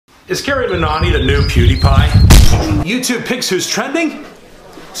Is Carrie Minotti the new PewDiePie? YouTube picks who's trending?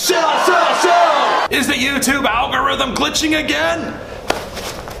 Sell, sell, sell! Is the YouTube algorithm glitching again?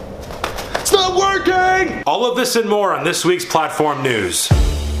 It's not working! All of this and more on this week's Platform News.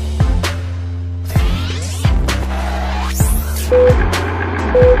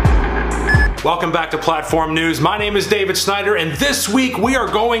 Welcome back to Platform News. My name is David Snyder, and this week we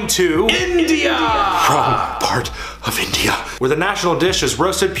are going to India! Wrong part of India. Where the national dish is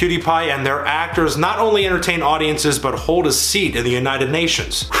roasted PewDiePie and their actors not only entertain audiences but hold a seat in the United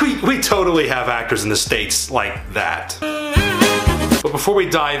Nations. We totally have actors in the States like that. But before we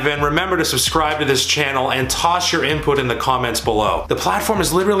dive in, remember to subscribe to this channel and toss your input in the comments below. The platform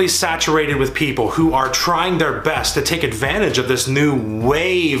is literally saturated with people who are trying their best to take advantage of this new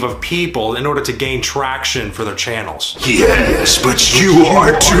wave of people in order to gain traction for their channels. Yes, but you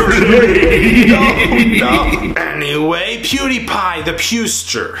are too late. No. Anyway, PewDiePie, the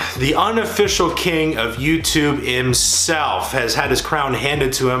Pewster, the unofficial king of YouTube himself, has had his crown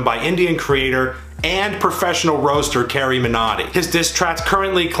handed to him by Indian creator and professional roaster Carrie Minotti. His diss track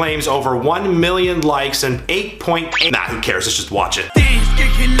currently claims over 1 million likes and 8.8. Nah, who cares? Let's just watch it.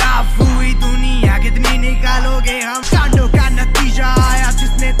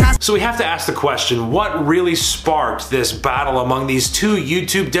 So we have to ask the question, what really sparked this battle among these two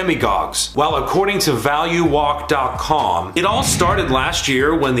YouTube demagogues? Well, according to ValueWalk.com, it all started last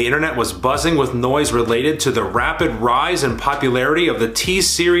year when the internet was buzzing with noise related to the rapid rise in popularity of the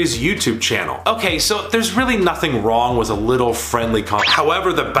T-Series YouTube channel. Okay, so there's really nothing wrong with a little friendly comment.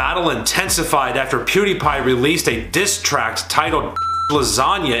 However, the battle intensified after PewDiePie released a diss track titled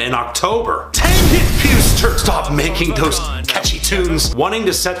Lasagna in October. Dang it, Pewster! Stop making those catchy tunes. Wanting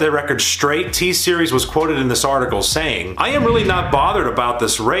to set the record straight, T-Series was quoted in this article saying, "I am really not bothered about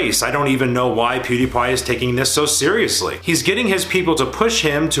this race. I don't even know why PewDiePie is taking this so seriously. He's getting his people to push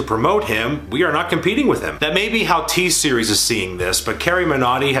him, to promote him. We are not competing with him." That may be how T-Series is seeing this, but Carrie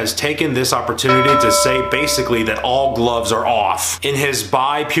Minotti has taken this opportunity to say basically that all gloves are off. In his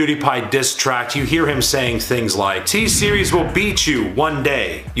Bye PewDiePie diss track, you hear him saying things like, "T-Series will beat you one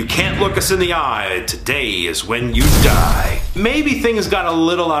day. You can't look us in the eye. Today is when you die." Maybe things got a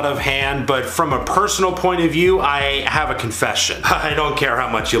little out of hand, but from a personal point of view, I have a confession. I don't care how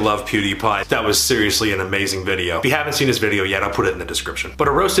much you love PewDiePie. That was seriously an amazing video. If you haven't seen his video yet, I'll put it in the description. But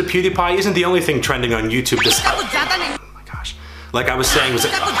a roasted PewDiePie isn't the only thing trending on YouTube this Oh my gosh. Like I was saying, was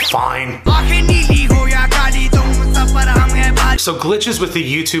it fine? So glitches with the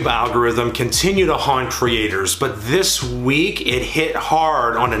YouTube algorithm continue to haunt creators, but this week it hit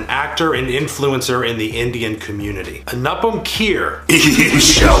hard on an actor and influencer in the Indian community. Anupam Kher. You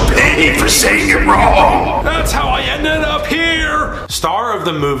shall pay for saying it wrong. That's how I ended up here. Star of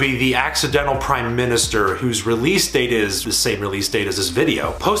the movie The Accidental Prime Minister, whose release date is the same release date as this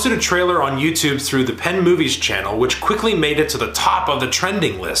video, posted a trailer on YouTube through the Pen Movies channel, which quickly made it to the top of the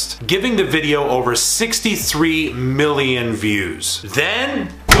trending list, giving the video over 63 million views. Then,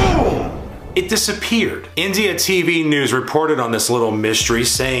 boom! It disappeared. India TV News reported on this little mystery,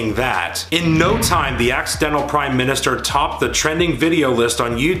 saying that in no time the Accidental Prime Minister topped the trending video list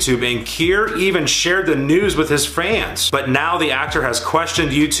on YouTube, and Kher even shared the news with his fans. But now the actor has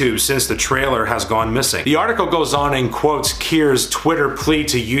questioned YouTube since the trailer has gone missing. The article goes on and quotes Kher's Twitter plea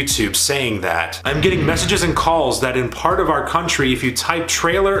to YouTube, saying that, "I'm getting messages and calls that in part of our country, if you type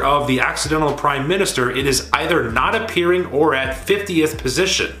trailer of the Accidental Prime Minister, it is either not appearing or at 50th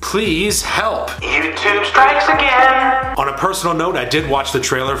position. Please help. YouTube strikes again." On a personal note, I did watch the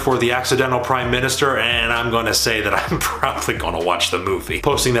trailer for The Accidental Prime Minister, and I'm gonna say that I'm probably gonna watch the movie.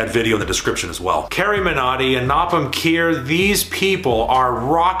 Posting that video in the description as well. Carrie Minotti and Anupam Kher, these people are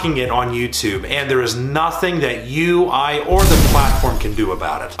rocking it on YouTube, and there is nothing that you, I, or the platform can do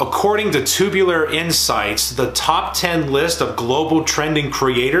about it. According to Tubular Insights, the top 10 list of global trending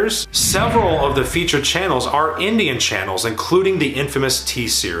creators, several of the featured channels are Indian channels, including the infamous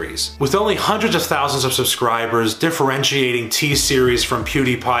T-Series. With only hundreds of thousands of subscribers, differentiating T-Series from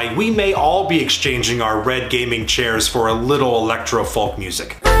PewDiePie, we may all be exchanging our red gaming chairs for a little electro folk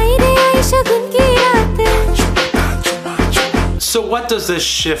music. So what does this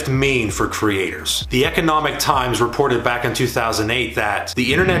shift mean for creators? The Economic Times reported back in 2008 that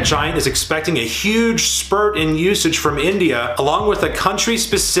the internet giant is expecting a huge spurt in usage from India, along with a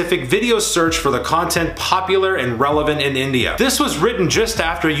country-specific video search for the content popular and relevant in India. This was written just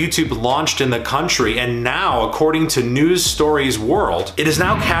after YouTube launched in the country, and now, according to News Stories World, it is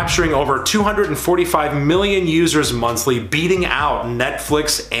now capturing over 245 million users monthly, beating out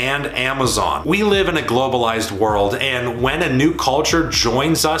Netflix and Amazon. We live in a globalized world, and when a new culture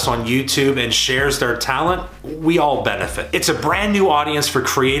joins us on YouTube and shares their talent, we all benefit. It's a brand new audience for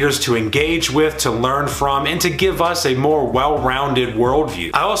creators to engage with, to learn from, and to give us a more well-rounded worldview.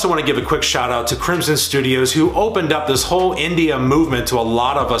 I also want to give a quick shout out to Crimson Studios, who opened up this whole India movement to a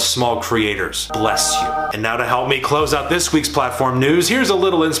lot of us small creators. Bless you. And now to help me close out this week's platform news, here's a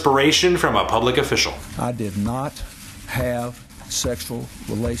little inspiration from a public official. I did not have sexual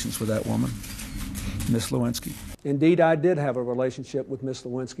relations with that woman, Ms. Lewinsky. Indeed, I did have a relationship with Ms.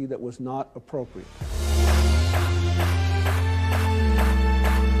 Lewinsky that was not appropriate.